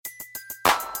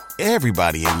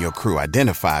Everybody in your crew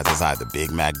identifies as either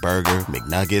Big Mac Burger,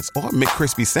 McNuggets, or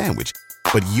McCrispy Sandwich.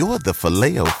 But you're the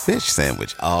Filet-O-Fish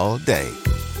Sandwich all day.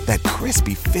 That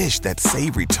crispy fish, that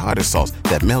savory tartar sauce,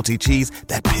 that melty cheese,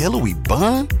 that pillowy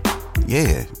bun.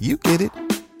 Yeah, you get it.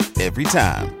 Every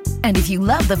time. And if you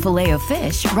love the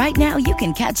Filet-O-Fish, right now you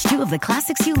can catch two of the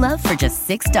classics you love for just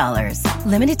 $6.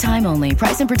 Limited time only.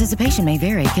 Price and participation may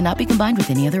vary. Cannot be combined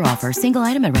with any other offer. Single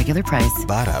item at regular price.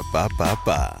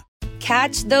 Ba-da-ba-ba-ba.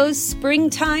 Catch those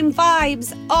springtime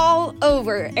vibes all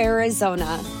over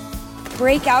Arizona.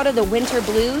 Break out of the winter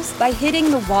blues by hitting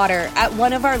the water at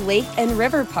one of our lake and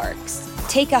river parks.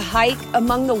 Take a hike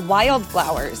among the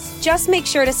wildflowers. Just make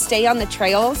sure to stay on the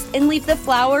trails and leave the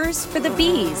flowers for the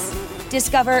bees.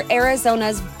 Discover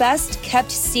Arizona's best-kept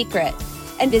secret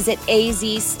and visit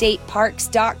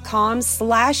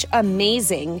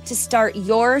azstateparks.com/amazing to start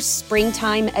your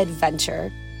springtime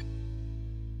adventure.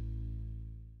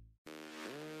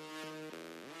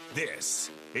 This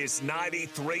is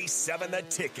 93.7 The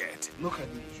Ticket. Look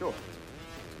at me, sure.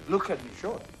 Look at me,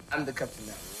 sure. I'm the captain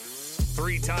now.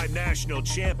 Three-time national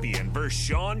champion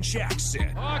Vrzal Jackson.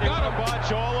 Oh, got a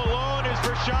bunch all alone is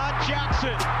Vrzal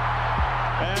Jackson.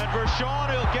 And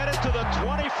Vrzal, he'll get it to the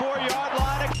 24-yard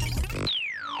line.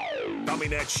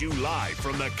 Coming at you live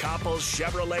from the Coppels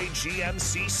Chevrolet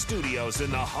GMC studios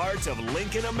in the heart of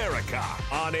Lincoln, America.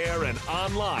 On air and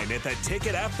online at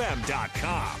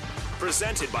theticketfm.com.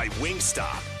 Presented by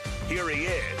Wingstop. Here he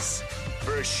is,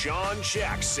 Vrzal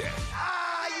Jackson.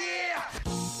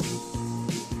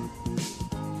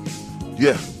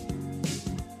 Yeah.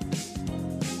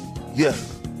 Yeah.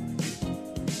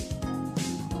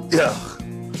 Yeah.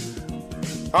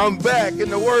 I'm back. In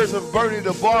the words of Bernie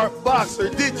the Boxer,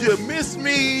 did you miss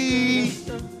me?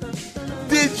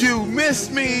 Did you miss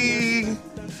me?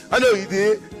 I know you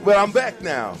did, but I'm back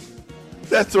now.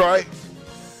 That's right.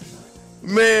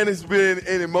 Man, it's been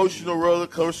an emotional roller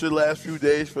coaster the last few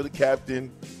days for the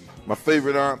captain. My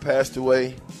favorite aunt passed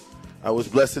away. I was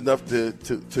blessed enough to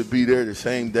be there the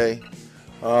same day.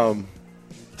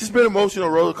 Just been an emotional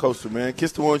roller coaster, man.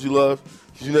 Kiss the ones you love,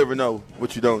 because you never know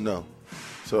what you don't know.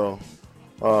 So,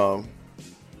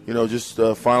 just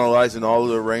finalizing all of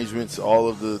the arrangements, all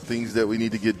of the things that we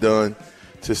need to get done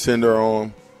to send her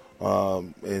home,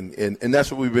 and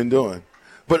that's what we've been doing.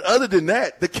 But other than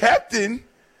that, the captain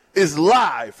is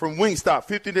live from Wingstop,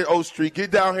 15th O Street. Get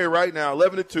down here right now,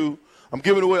 11 to 2. I'm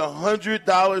giving away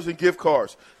 $100 in gift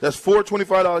cards. That's 4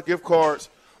 $25 gift cards.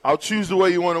 I'll choose the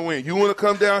way you want to win. You want to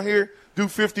come down here, do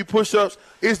 50 push-ups?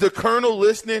 Is the Colonel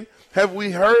listening? Have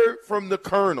we heard from the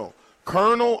Colonel?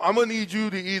 Colonel, I'm going to need you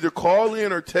to either call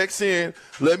in or text in.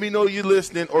 Let me know you're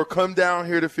listening, or come down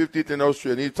here to 50th and O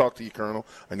Street. I need to talk to you, Colonel.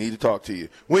 I need to talk to you.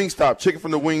 Wingstop, chicken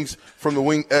from the wings, from the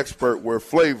wing expert, where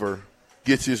flavor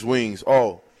gets his wings.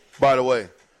 Oh, by the way,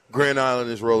 Grand Island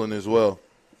is rolling as well.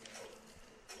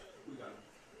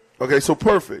 Okay, so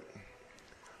perfect.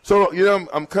 So,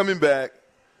 I'm coming back.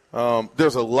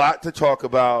 There's a lot to talk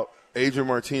about. Adrian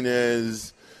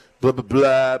Martinez, blah, blah,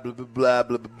 blah, blah, blah,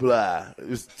 blah, blah, blah.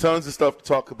 There's tons of stuff to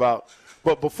talk about.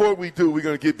 But before we do, we're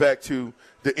going to get back to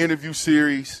the interview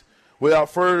series.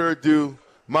 Without further ado,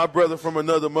 my brother from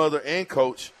another mother and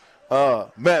coach,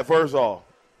 Matt Vrzal,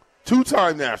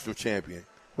 two-time national champion.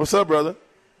 What's up, brother?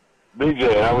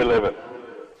 BJ, how we living?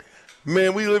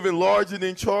 Man, we living larger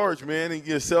than charge, man. And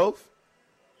yourself?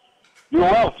 Doing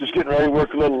well. Just getting ready to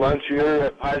work a little lunch here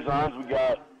at Paisans.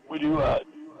 We do a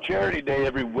charity day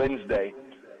every Wednesday.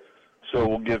 So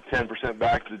we'll give 10%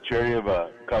 back to the charity of a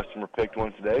customer picked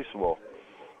one today. So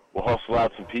we'll hustle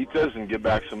out some pizzas and give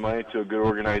back some money to a good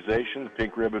organization, the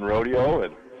Pink Ribbon Rodeo,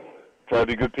 and try to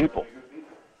be good people.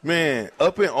 Man,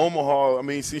 up in Omaha,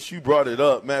 since you brought it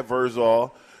up, Matt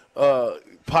Vrzal,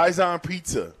 Paisan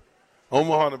Pizza,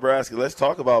 Omaha, Nebraska. Let's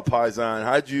talk about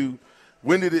Paisan.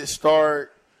 When did it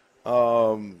start?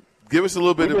 Give us a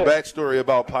little bit of backstory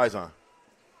about Paisan.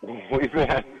 We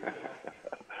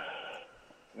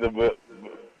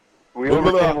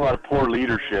overcame a lot of poor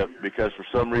leadership because for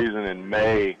some reason in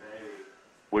May,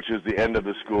 which is the end of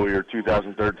the school year,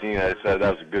 2013, I decided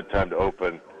that was a good time to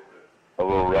open a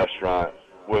little restaurant.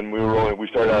 When we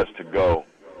started out as to go,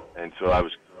 and so I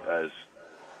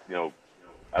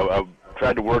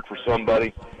tried to work for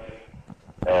somebody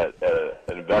at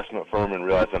an investment firm and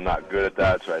realized I'm not good at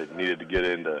that, so I needed to get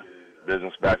into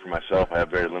business back for myself. I have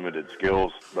very limited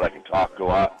skills, but I can talk a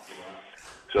lot.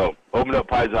 So opened up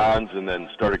Paisans and then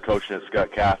started coaching at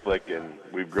Scott Catholic, and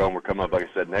we've grown. We're coming up, like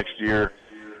I said, next year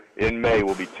in May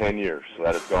will be 10 years, so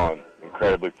that has gone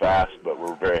incredibly fast, but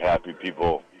we're very happy.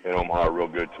 People in Omaha are real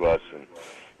good to us, and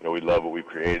we love what we've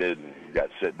created. And we've got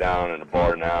sit down in a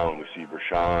bar now, and we see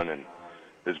Vershawn and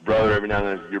his brother every now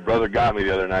and then. Your brother got me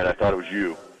the other night. I thought it was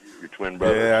you, your twin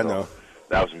brother. Yeah, I so know.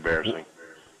 That was embarrassing.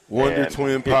 Wonder And,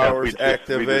 Twin Powers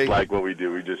activate. We just like what we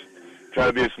do. We just try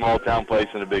to be a small town place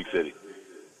in a big city.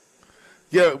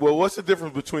 Yeah, well, what's the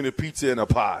difference between a pizza and a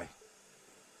pie?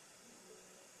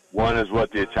 One is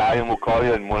what the Italian will call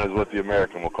you, and one is what the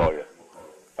American will call you.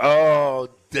 Oh,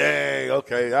 dang.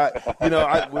 Okay.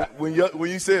 When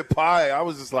you said pie, I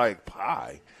was just like,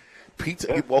 pie?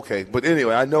 Pizza? Okay. But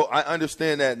anyway, I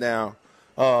understand that now.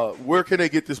 Where can they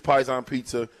get this Paisan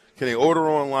pizza? Can they order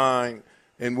online?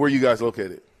 And where are you guys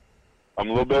located? I'm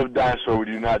a little bit of a dinosaur. We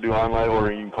do not do online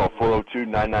ordering. You can call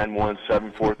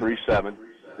 402-991-7437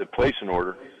 to place an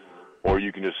order, or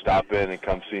you can just stop in and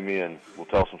come see me, and we'll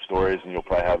tell some stories, and you'll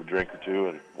probably have a drink or two,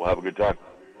 and we'll have a good time.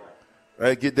 All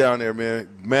right, get down there, man.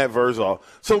 Matt Vrzal.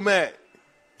 So, Matt,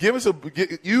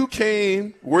 you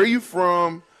came, where are you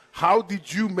from? How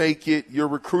did you make it, your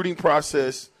recruiting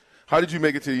process? How did you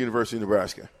make it to the University of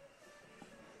Nebraska?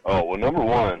 Oh, well, number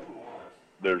one,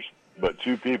 there's but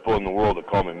two people in the world that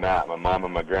call me Matt, my mom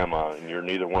and my grandma, and you're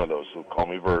neither one of those, so call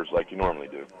me Verge like you normally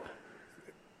do.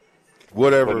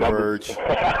 Whatever, Verge.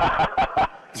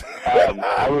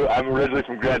 I'm originally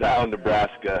from Grand Island,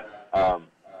 Nebraska.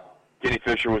 Kenny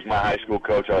Fisher was my high school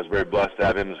coach. I was very blessed to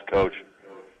have him as a coach.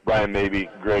 Brian Mabee,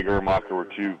 Greg Ermacher were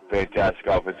two fantastic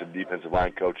offensive defensive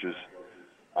line coaches.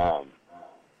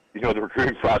 The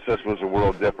recruiting process was a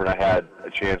world different. I had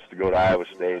a chance to go to Iowa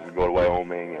State and go to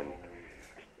Wyoming, and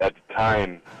at the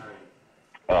time,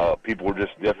 people were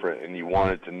just different, and you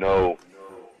wanted to know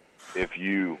if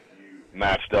you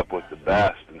matched up with the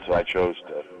best. And so I chose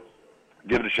to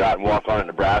give it a shot and walk on at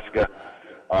Nebraska.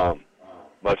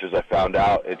 Much as I found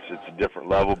out, it's a different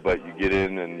level, but you get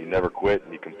in and you never quit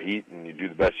and you compete and you do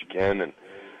the best you can. And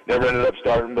never ended up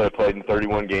starting, but I played in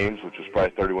 31 games, which was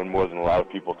probably 31 more than a lot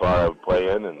of people thought I would play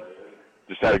in. And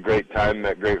just had a great time,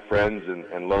 met great friends,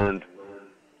 and learned,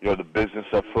 the business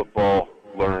of football,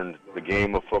 learned the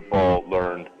game of football,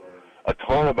 learned a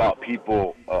ton about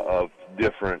people of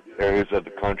different areas of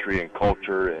the country and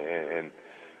culture and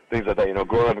things like that.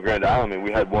 Growing up in Grand Island,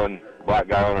 we had one black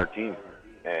guy on our team.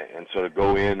 And so to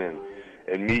go in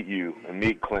and meet you and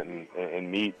meet Clinton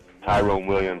and meet Tyrone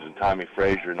Williams and Tommy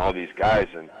Frazier and all these guys,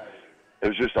 and it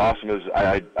was just awesome.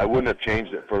 I wouldn't have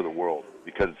changed it for the world,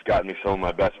 because it's gotten me some of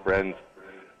my best friends,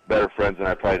 better friends than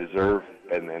I probably deserve,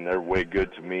 and they're way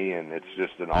good to me, and it's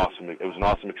just it was an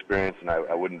awesome experience, and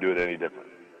I wouldn't do it any different.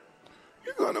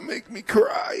 You're going to make me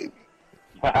cry.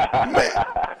 Man,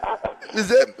 was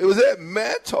that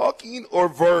Matt talking or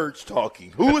Verge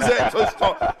talking? Who was that?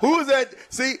 Who was that?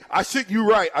 See, you're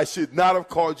right. I should not have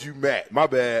called you Matt. My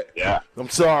bad. Yeah. I'm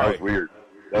sorry. That was weird.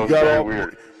 That was very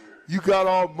weird. You got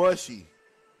all mushy.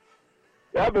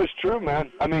 Yeah, but it's true,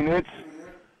 man. I mean, it's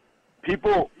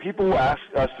people ask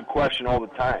us the question all the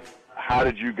time, how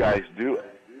did you guys do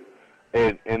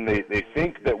it? And they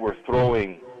think that we're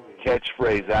throwing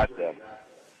catchphrase at them.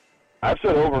 I've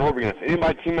said over and over again, if any of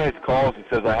my teammates calls and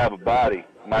says I have a body,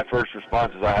 my first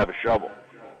response is I have a shovel.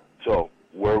 So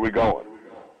where are we going?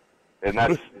 And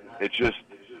it's just,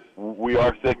 we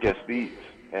are thick as thieves.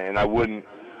 And I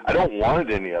don't want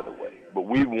it any other way. But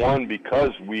we won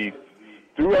because we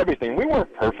threw everything. We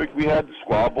weren't perfect. We had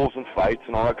squabbles and fights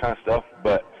and all that kind of stuff.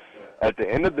 But at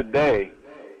the end of the day,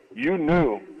 you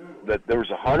knew that there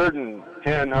was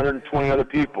 110, 120 other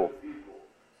people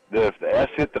that if the S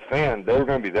hit the fan, they were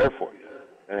going to be there for you.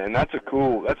 And that's a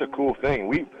cool thing.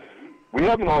 We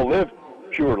haven't all lived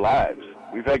pure lives.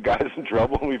 We've had guys in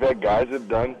trouble, and we've had guys that have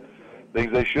done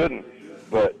things they shouldn't.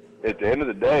 But at the end of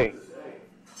the day,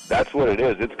 that's what it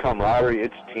is. It's camaraderie,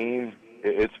 it's team,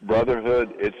 it's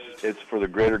brotherhood, it's for the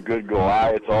greater good go I,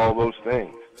 it's all those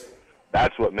things.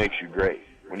 That's what makes you great.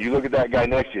 When you look at that guy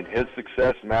next to you and his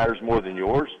success matters more than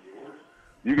yours,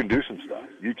 you can do some stuff.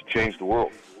 You can change the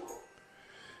world.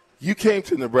 You came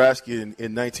to Nebraska in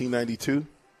 1992?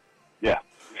 Yeah.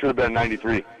 Should have been in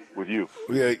 93 with you.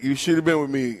 Yeah, you should have been with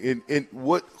me. And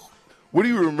what do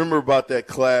you remember about that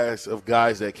class of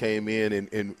guys that came in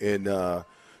and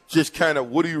just kind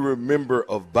of what do you remember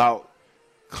about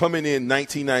coming in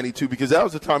 1992? Because that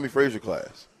was the Tommy Frazier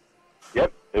class.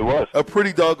 Yep, it was. A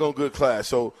pretty doggone good class.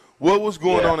 So what was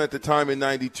going on at the time in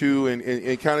 92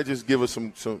 and kind of just give us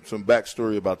some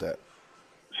backstory about that?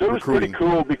 So it was pretty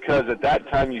cool because at that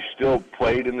time you still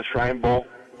played in the Shrine Bowl.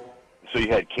 So you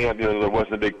had camp. There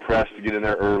wasn't a big press to get in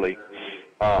there early.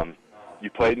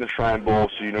 You played in the Shrine Bowl,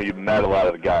 so you met a lot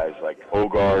of the guys. Like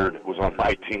Ogard was on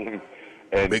my team,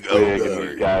 and Big Twig Ogard. and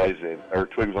these guys, or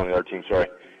Twig was on the other team. Sorry,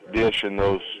 Dish and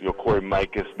those, Corey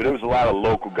Mikas. But it was a lot of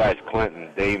local guys: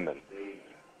 Clinton, Damon.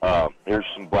 Here's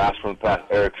some blasts from the past: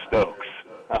 Eric Stokes,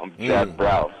 Chad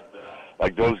Browse.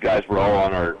 like those guys were all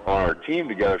on our team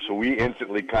together, so we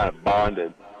instantly kind of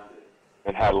bonded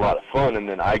and had a lot of fun. And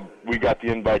then we got the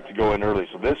invite to go in early.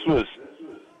 So this was,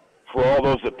 for all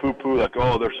those that poo-poo, like,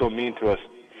 oh, they're so mean to us.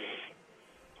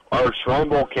 Our Shrine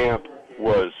Bowl camp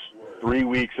was 3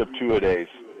 weeks of two-a-days.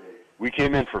 We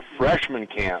came in for freshman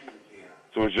camp,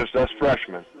 so it was just us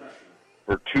freshmen,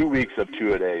 for 2 weeks of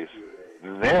two-a-days.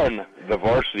 Then the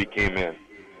varsity came in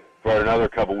for another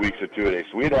couple weeks of two-a-days.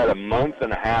 So we'd had a month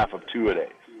and a half of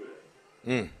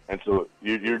two-a-days. And so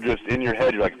you're just in your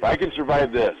head, you're like, if I can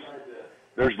survive this,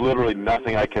 there's literally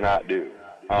nothing I cannot do.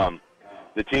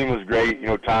 The team was great. You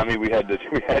know, Tommy, we had to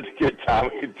get Tommy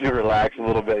to relax a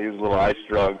little bit. He was a little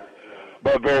high-strung,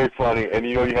 but very funny. And,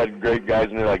 you know, you had great guys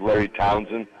in there like Larry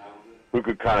Townsend who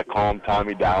could kind of calm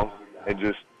Tommy down, and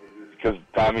just because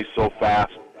Tommy's so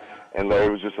fast and Larry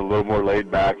was just a little more laid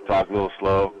back, talk a little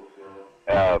slow.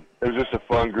 It was just a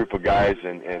fun group of guys,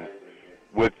 and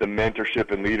with the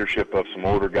mentorship and leadership of some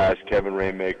older guys, Kevin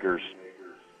Raymakers,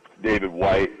 David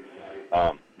White,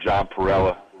 John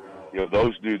Perella, you know,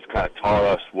 those dudes kind of taught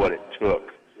us what it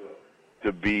took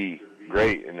to be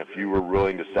great. And if you were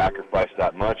willing to sacrifice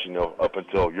that much, you know, up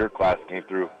until your class came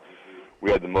through,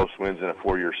 we had the most wins in a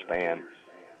 4-year span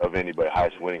of anybody,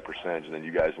 highest winning percentage, and then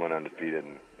you guys went undefeated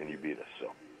and you beat us.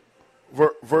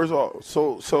 So, Vrzal,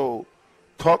 so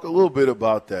talk a little bit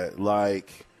about that.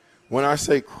 Like, when I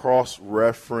say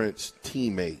cross-reference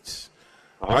teammates,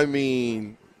 I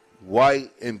mean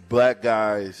white and black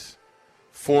guys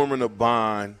forming a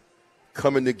bond,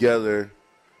 coming together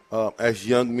as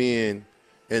young men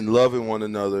and loving one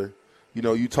another. You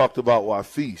know, you talked about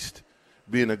Wafeast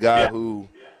being a guy who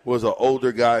was an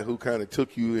older guy who kind of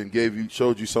took you and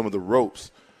showed you some of the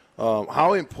ropes.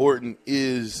 How important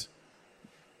is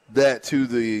that to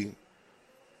the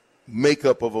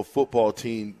makeup of a football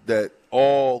team that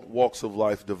all walks of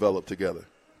life develop together?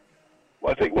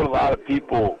 Well, I think what a lot of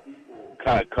people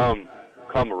kind of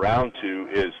come around to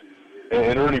is,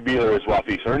 and Ernie Beeler is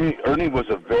Wafeast. Ernie was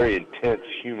a very intense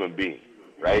human being,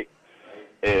 right?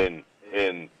 And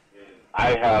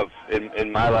I have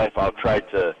in my life, I'll try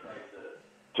to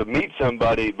meet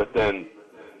somebody, but then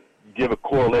give a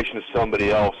correlation to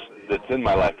somebody else that's in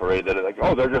my life already that are like,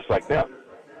 oh, they're just like them.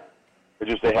 It's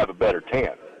just they have a better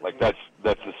tan. Like that's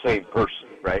the same person,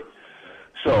 right?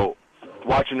 So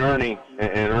watching Ernie,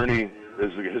 and Ernie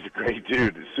is a great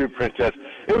dude, super intense.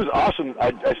 It was awesome.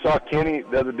 I saw Kenny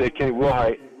the other day, Kenny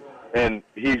Wilhite, and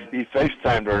he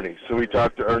FaceTimed Ernie, so we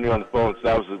talked to Ernie on the phone.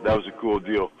 So that was a cool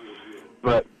deal.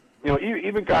 But you know,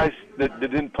 even guys that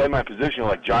didn't play my position,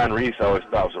 like John Reese, I always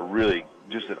thought was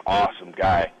just an awesome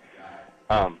guy.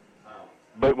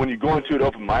 But when you go into it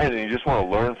open-minded and you just want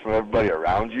to learn from everybody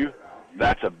around you,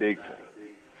 that's a big thing.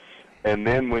 And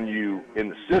then when in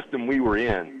the system we were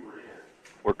in,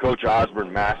 where Coach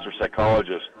Osborne, master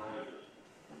psychologist,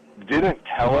 didn't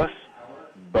tell us,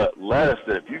 but led us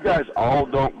that if you guys all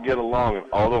don't get along and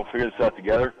all don't figure this out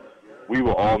together, we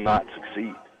will all not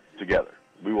succeed together.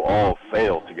 We will all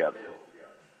fail together.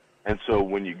 And so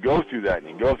when you go through that and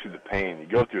you go through the pain, you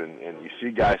go through it, and you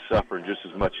see guys suffering just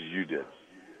as much as you did,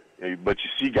 but you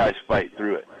see guys fight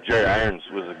through it. Jerry Irons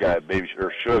was a guy,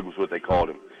 or Shug was what they called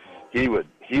him. He would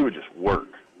just work.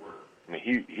 I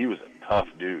mean, he was a tough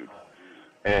dude.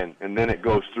 And then it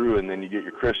goes through, and then you get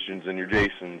your Christians and your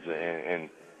Jasons,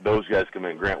 and those guys come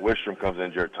in. Grant Wistrom comes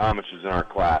in. Jared Thomas is in our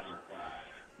class.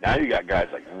 Now you got guys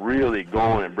like really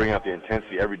going and bringing out the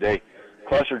intensity every day.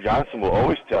 Clesser Johnson will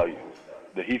always tell you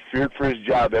that he feared for his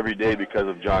job every day because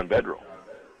of John Bedrell.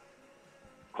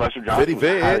 Clesser Johnson was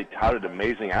a highly touted,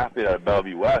 amazing athlete out of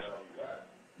Bellevue West.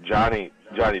 Johnny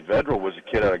Vedral was a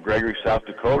kid out of Gregory, South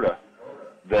Dakota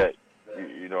that,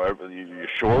 you know, you're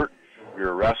short, you're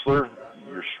a wrestler,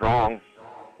 you're strong.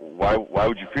 Why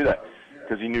would you fear that?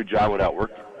 Because he knew John would outwork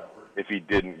you if he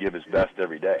didn't give his best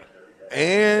every day.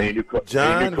 And he knew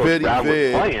John Vetty Brown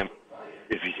would play him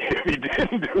if he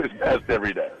didn't do his best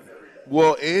every day.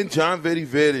 Well, and John Vetty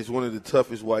Ved is one of the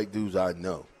toughest white dudes I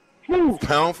know.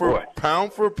 Pound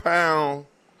for pound,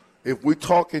 if we're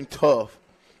talking tough,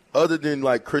 other than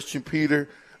like Christian Peter,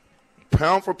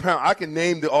 pound for pound, I can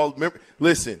name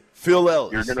listen, Phil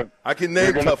Ellis. I can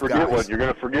name tough guys. You're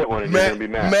going to forget one, and you're going to be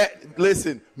mad.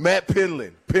 Matt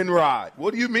Penrod.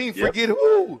 What do you mean? Yep. Forget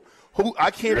who?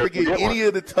 I can't forget any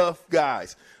of the tough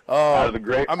guys. Out of the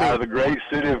great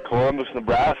city of Columbus,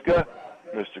 Nebraska,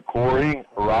 Mr. Corey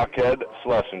Rockhead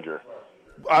Schlesinger.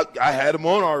 I had him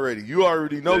on already. You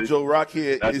already know Joe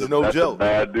Rockhead is no joke.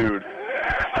 That's a bad dude.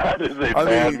 That is a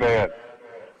bad man.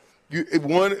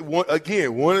 One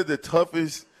of the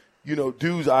toughest,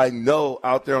 dudes I know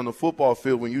out there on the football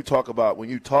field. When you talk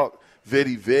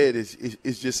Vedi Ved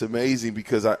is just amazing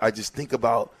because I just think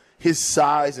about his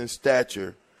size and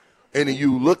stature, and then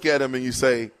you look at him and you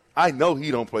say, I know he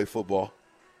don't play football.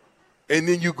 And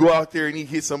then you go out there and he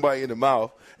hits somebody in the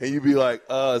mouth, and you be like,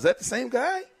 is that the same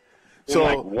guy? So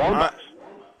like warm-ups.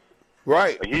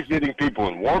 Right. Like he's hitting people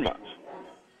in warm-ups.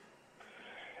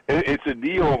 It's a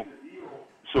deal.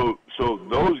 So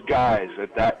those guys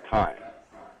at that time,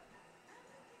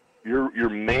 your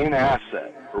main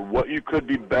asset, or what you could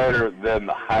be better than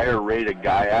the higher rated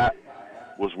guy at,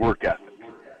 was work ethic.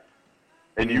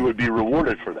 And you would be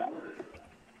rewarded for that.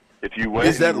 If you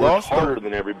went and worked harder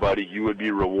than everybody, you would be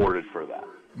rewarded for that.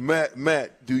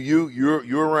 Matt,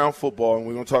 you're around football, and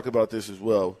we're going to talk about this as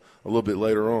well a little bit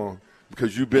later on,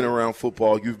 because you've been around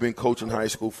football, you've been coaching high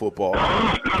school football.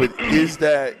 But is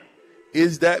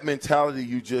that mentality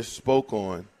you just spoke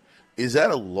on, is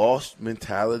that a lost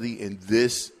mentality in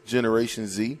this Generation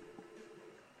Z?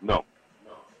 No.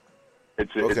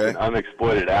 It's an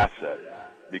unexploited asset,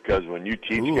 because when you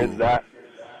teach kids that,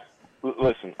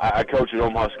 listen, I coach at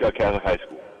Omaha Husker Catholic High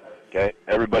School, okay?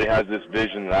 Everybody has this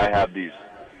vision that I have these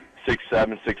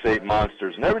 6'7", 6'8"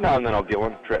 monsters, and every now and then I'll get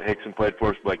one. Trent Hickson played for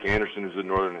us. Blake Anderson, who's in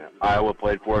Northern Iowa,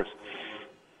 played for us.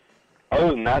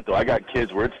 Other than that, though, I got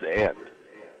kids where it's the end.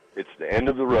 It's the end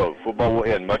of the road. Football will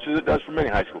end, much as it does for many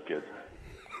high school kids.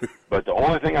 But the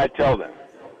only thing I tell them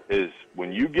is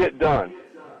when you get done,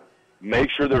 make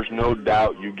sure there's no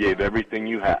doubt you gave everything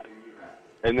you had.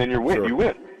 And then you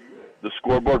win. The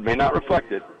scoreboard may not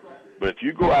reflect it, but if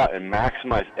you go out and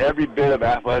maximize every bit of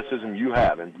athleticism you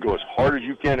have and go as hard as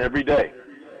you can every day,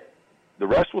 the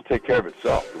rest will take care of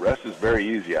itself. The rest is very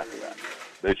easy after that.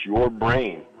 That's your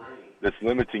brain that's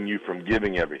limiting you from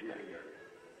giving everything.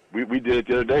 We did it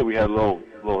the other day. We had a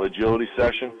little agility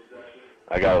session.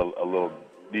 I got a little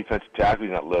defensive tackle.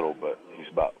 He's not little, but he's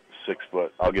about 6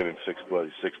 foot. I'll give him 6 foot.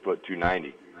 He's 6 foot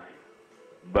 290.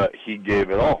 But he gave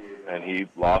it all, and he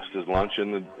lost his lunch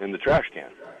in the trash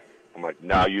can. I'm like,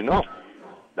 now you know.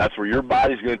 That's where your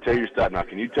body's going to tell you to stop. Now,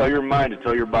 can you tell your mind to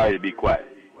tell your body to be quiet?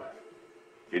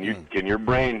 Can your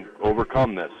brain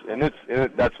overcome this? And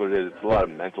that's what it is. It's a lot of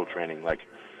mental training. Like,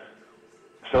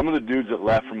 some of the dudes that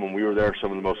left from when we were there are some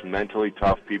of the most mentally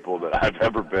tough people that I've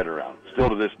ever been around, still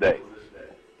to this day.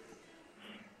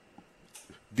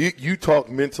 You talk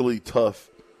mentally tough.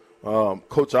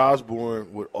 Coach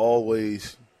Osborne would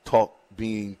always talk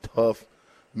being tough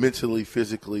mentally,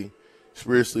 physically,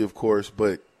 spiritually, of course.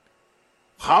 But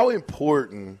how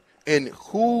important and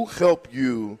who helped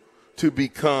you to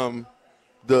become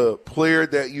the player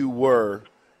that you were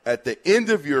at the end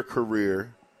of your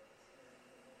career?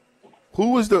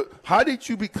 How did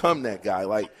you become that guy?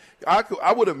 Like,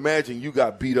 I would imagine you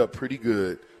got beat up pretty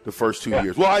good the first 2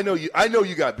 years. Well, I know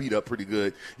you got beat up pretty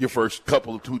good your first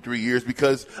couple of 2-3 years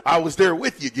because I was there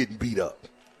with you getting beat up.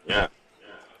 Yeah.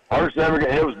 Hardest I ever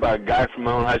got hit was by a guy from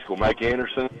my own high school, Mike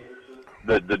Anderson.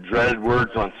 The dreaded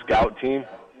words on scout team,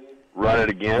 run it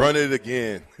again. Run it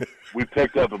again. We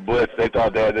picked up a blitz. They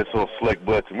thought they had this little slick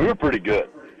blitz, and we were pretty good.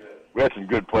 We had some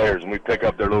good players, and we pick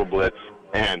up their little blitz,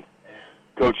 and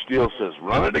Coach Steele says,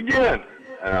 run it again.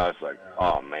 And I was like,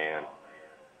 oh, man.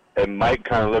 And Mike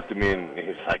kind of looked at me, and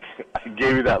he's like, I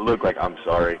gave you that look like, I'm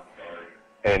sorry.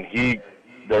 And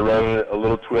they're running a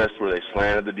little twist where they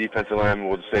slanted the defensive lineman,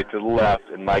 we'll just say to the left,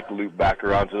 and Mike looped back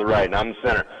around to the right. And I'm the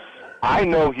center. I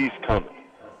know he's coming.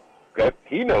 Okay?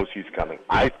 He knows he's coming.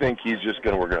 I think he's just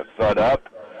we're going to thud up,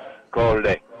 call it a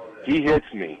day. He hits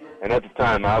me, and at the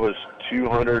time I was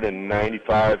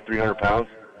 295, 300 pounds.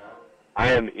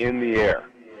 I am in the air.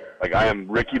 Like, I am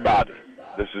Ricky Bobby.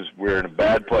 We're in a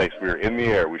bad place. We're in the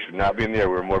air. We should not be in the air.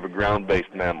 We're more of a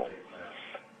ground-based mammal.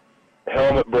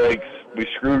 Helmet breaks. We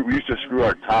used to screw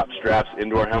our top straps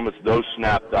into our helmets. Those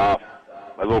snapped off.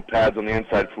 My little pads on the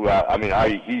inside flew out. I mean,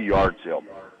 he yard sailed.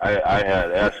 I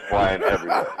had S flying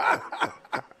everywhere.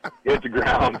 Hit the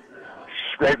ground,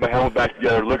 scraped my helmet back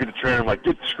together, look at the trainer, I'm like,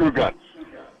 get the screw gun.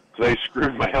 So they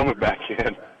screwed my helmet back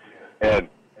in and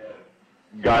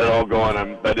got it all going.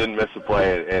 I didn't miss a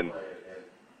play. And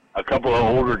a couple of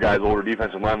older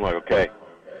defensive linemen were like, okay,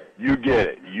 you get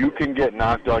it. You can get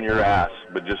knocked on your ass,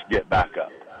 but just get back up.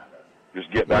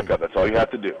 Just get back up. That's all you have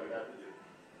to do.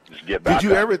 Just get back up. Did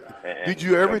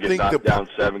you ever think knocked down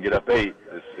 7, get up 8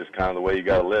 is kind of the way you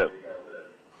got to live.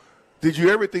 Did you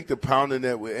ever think the pounding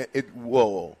that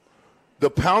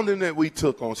we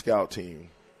took on scout team,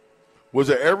 was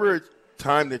there ever a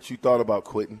time that you thought about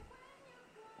quitting?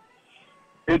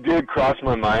 It did cross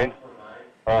my mind.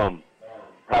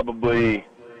 Probably,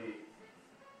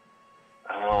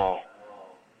 I don't know.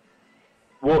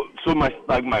 Well, so my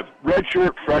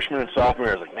redshirt freshman and sophomore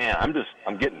year, I was like, man,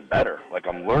 I'm getting better. Like,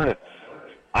 I'm learning.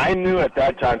 I knew at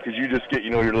that time, because you just get,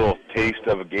 your little taste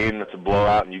of a game that's a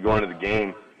blowout, and you go into the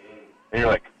game, and you're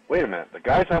like, wait a minute, the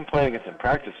guys I'm playing against in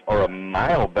practice are a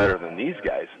mile better than these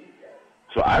guys,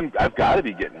 so I've got to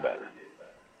be getting better.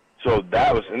 So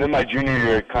that was, and then my junior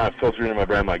year, it kind of filtered into my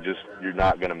brain, like, you're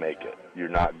not going to make it. You're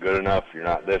not good enough. You're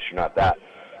not this. You're not that.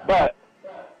 But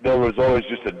there was always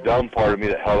just a dumb part of me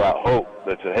that held out hope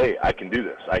that said, hey, I can do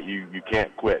this. You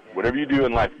can't quit. Whatever you do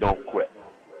in life, don't quit.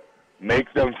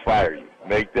 Make them fire you.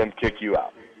 Make them kick you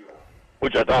out,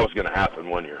 which I thought was going to happen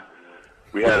one year.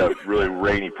 We had a really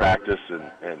rainy practice,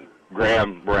 and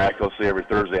Graham miraculously every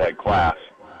Thursday had class.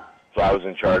 So I was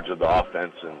in charge of the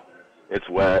offense, and it's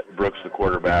wet. Brooks the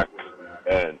quarterback,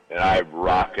 and I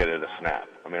rocketed a snap.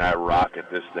 I mean, I rocket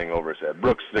this thing over his head.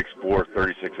 Brooks 6'4",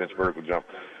 36-inch vertical jump.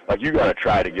 Like, you got to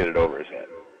try to get it over his head.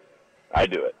 I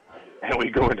do it. And we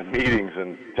go into meetings,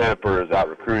 and Tennifer is out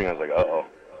recruiting. I was like, uh-oh.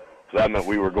 So that meant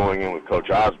we were going in with Coach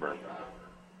Osborne.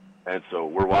 And so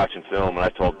we're watching film, and I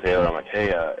told Taylor, I'm like,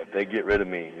 hey, if they get rid of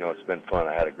me, it's been fun.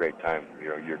 I had a great time.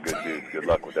 You're a good dude. Good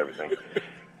luck with everything.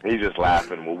 And he's just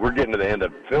laughing. Well, we're getting to the end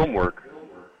of film work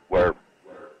where,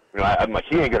 I'm like,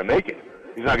 he ain't going to make it.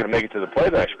 He's not going to make it to the play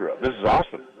that I screw up. This is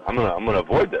awesome. I'm gonna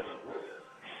avoid this.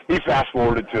 He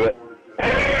fast-forwarded to it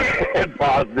and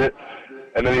paused it,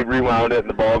 and then he rewound it, and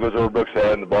the ball goes over Brooks'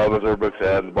 head, and the ball goes over Brooks'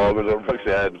 head, and the ball goes over Brooks'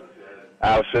 head.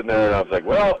 I was sitting there, and I was like,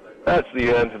 well, that's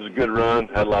the end. It was a good run.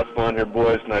 Had a lot of fun here,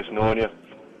 boys. Nice knowing you.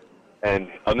 And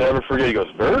I'll never forget. He goes,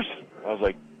 Verz? I was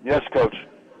like, yes, Coach.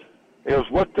 He goes,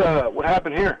 what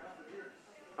happened here?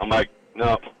 I'm like,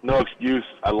 no excuse.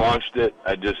 I launched it.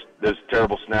 there's a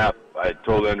terrible snap. I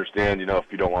totally understand, if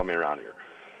you don't want me around here.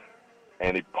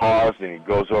 And he paused, and he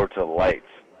goes over to the lights,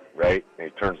 right?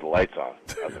 And he turns the lights on.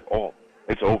 I was like, oh,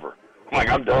 it's over. I'm like,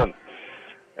 I'm done.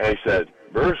 And he said,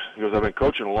 Verz? He goes, I've been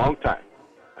coaching a long time.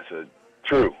 I said,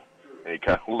 true. And he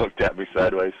kind of looked at me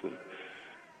sideways, and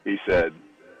he said,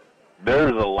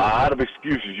 there's a lot of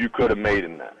excuses you could have made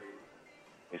in that.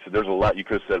 He said, there's a lot. You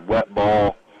could have said wet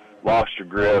ball, lost your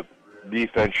grip,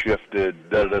 defense shifted,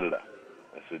 da-da-da-da.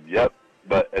 I said, yep,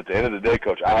 but at the end of the day,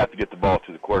 Coach, I have to get the ball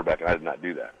to the quarterback, and I did not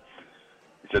do that.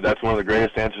 He said, that's one of the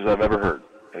greatest answers I've ever heard.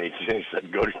 And he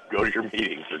said, go to your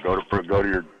meetings, or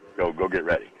go get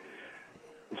ready.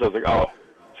 And so I was like, oh.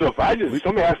 So if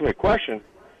somebody asks me a question,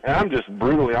 and I'm just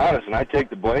brutally honest, and I take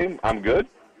the blame, I'm good.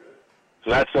 So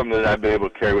that's something that I've been able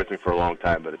to carry with me for a long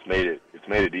time, but it's made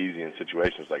it easy in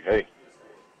situations like, hey,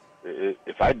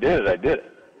 if I did it, I did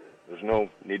it. There's no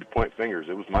need to point fingers.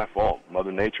 It was my fault.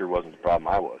 Mother Nature wasn't the problem.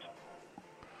 I was.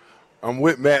 I'm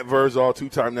with Matt Vrzal,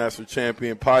 two-time national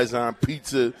champion, Paisan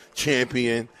pizza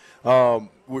champion.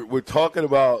 We're talking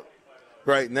about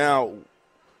right now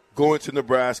going to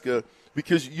Nebraska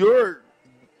because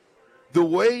the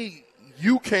way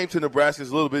you came to Nebraska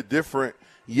is a little bit different,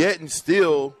 yet and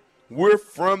still we're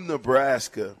from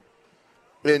Nebraska.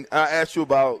 And I asked you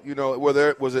about,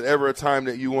 whether was it ever a time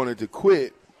that you wanted to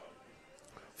quit.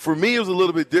 For me, it was a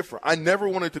little bit different. I never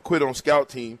wanted to quit on scout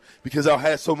team because I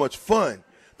had so much fun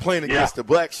playing against the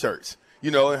black shirts,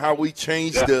 and how we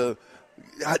changed the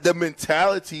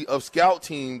mentality of scout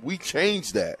team. We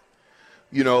changed that,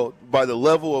 by the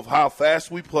level of how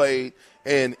fast we played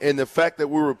and the fact that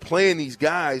we were playing these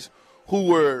guys who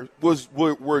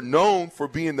were known for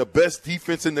being the best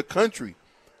defense in the country.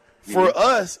 For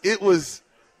us, it was,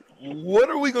 what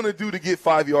are we going to do to get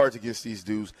 5 yards against these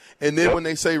dudes? And then when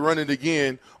they say run it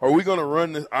again, are we going to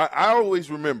run this? I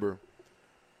always remember,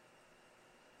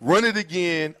 run it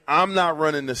again, I'm not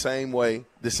running the same way,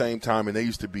 the same time, and they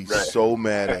used to be so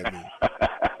mad at me.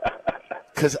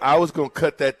 Because I was going to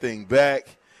cut that thing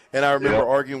back, and I remember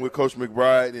arguing with Coach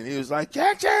McBride, and he was like,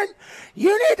 Jackson,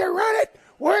 you need to run it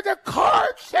where the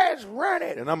card says run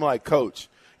it. And I'm like, Coach,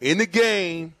 in the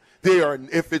game,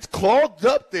 if it's clogged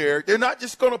up there, they're not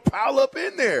just going to pile up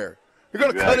in there. They're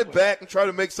going to cut it back and try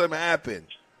to make something happen.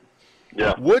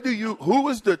 Yeah. Who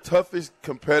was the toughest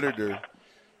competitor,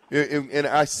 and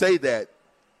I say that,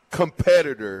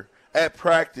 competitor at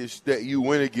practice that you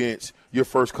went against your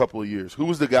first couple of years? Who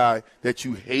was the guy that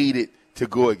you hated to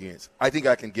go against? I think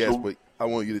I can guess, but I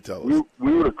want you to tell us.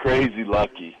 We were crazy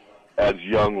lucky as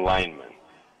young linemen,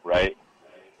 right?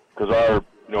 Because our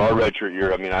redshirt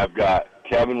year, I've got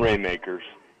Kevin Raymakers,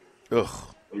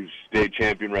 who's state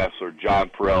champion wrestler, John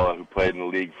Perella, who played in the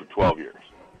league for 12 years.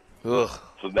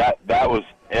 So that was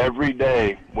every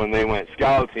day when they went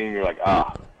scout team, you're like,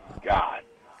 God,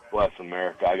 bless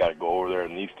America, I got to go over there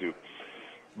and these two.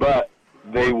 But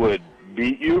they would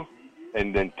beat you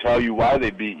and then tell you why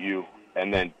they beat you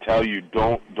and then tell you,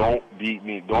 don't beat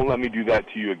me, don't let me do that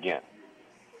to you again.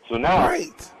 So now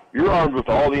you're armed with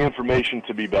all the information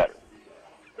to be better.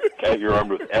 Okay, you're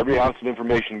armed with every ounce of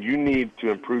information you need to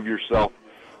improve yourself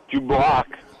to block,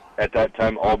 at that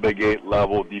time, all Big 8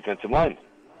 level defensive line.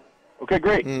 Okay,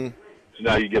 great. So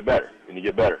now you get better, and you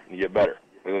get better, and you get better.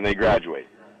 And then they graduate.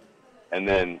 And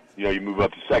then, you move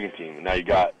up to second team, and now you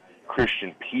got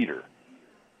Christian Peter,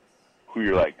 who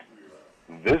you're like,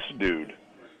 this dude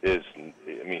is,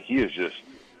 he is just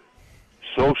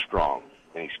so strong,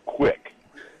 and he's quick,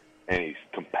 and he's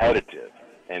competitive.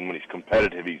 And when he's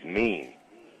competitive, he's mean.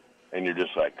 And you're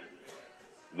just like,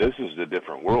 this is a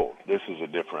different world. This is a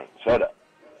different setup.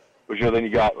 But, then you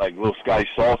got, like, little Scotty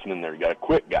Salson in there. You got a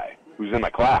quick guy who's in my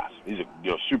class. He's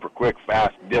a super quick,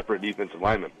 fast, different defensive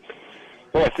lineman.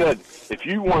 Like I said, if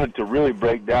you wanted to really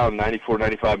break down 94,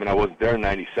 95, and I wasn't there in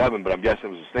 97, but I'm guessing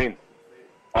it was the same,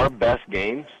 our best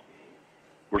games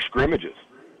were scrimmages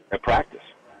at practice.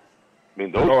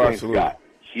 Those things absolutely. Got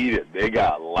heated. They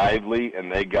got lively,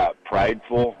 and they got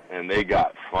prideful, and they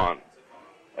got fun.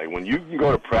 Like, when you can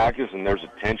go to practice and there's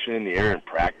a tension in the air in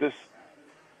practice,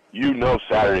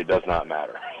 Saturday does not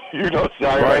matter. Saturday,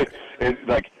 right. And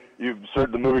like,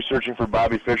 the movie Searching for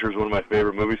Bobby Fischer is one of my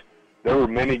favorite movies. There were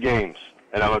many games,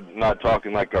 and I'm not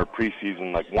talking like our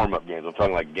preseason, like warm-up games. I'm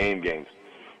talking like games,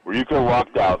 where you could have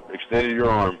walked out, extended your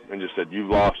arm, and just said, you've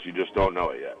lost, you just don't know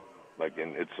it yet. Like,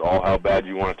 and it's all how bad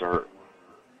you want it to hurt.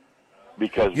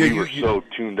 Because we were so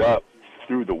tuned up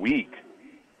through the week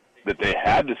that they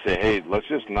had to say, hey, let's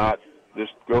just go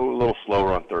a little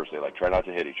slower on Thursday. Like, try not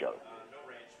to hit each other.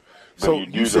 But so you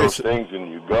do those things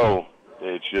and you go,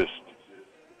 it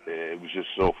was just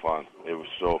so fun. It was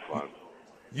so fun.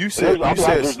 There's days I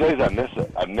miss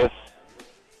it. I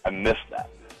miss that.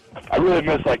 I really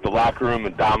miss, like, the locker room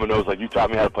and dominoes. Like, you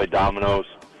taught me how to play dominoes.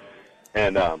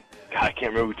 And, God, I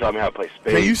can't remember who taught me how to play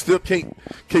spades.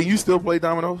 Can you still play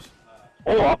dominoes?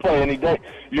 Oh, I'll play any day.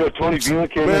 Tony Vila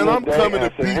came in I'm day, coming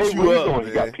and to I said, beat hey, you where up, you going? man.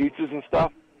 You got pizzas and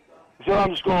stuff? He said, I'm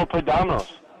just going to play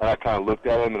dominoes. And I kind of looked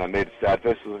at him, and I made a sad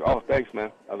face. I was like, oh, thanks,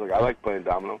 man. I was like, I like playing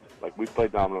dominoes. Like, we've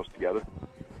played dominoes together.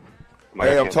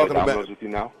 I'm talking to Matt. With you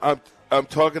now? I'm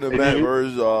talking to Matt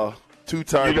Vrzal,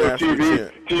 two-time national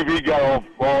champ. TV got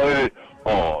all in it.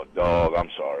 Oh, dog, I'm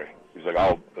sorry. He's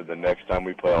like, the next time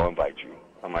we play, I'll invite you.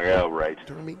 I'm like, yeah, right.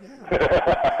 Turn me down.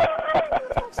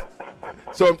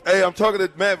 So, I'm talking to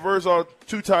Matt Vrzal,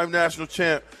 two-time national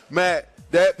champ. Matt,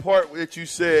 that part that you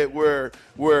said where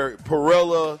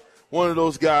Perella, one of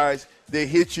those guys, they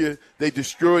hit you, they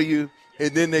destroy you,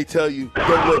 and then they tell you,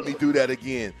 don't let me do that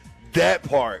again. That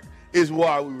part is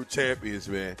why we were champions,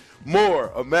 man. More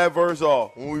of Matt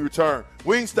Vrzal when we return.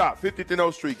 Wingstop, 50th and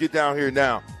O Street. Get down here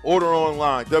now. Order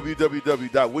online,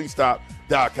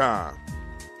 www.wingstop.com.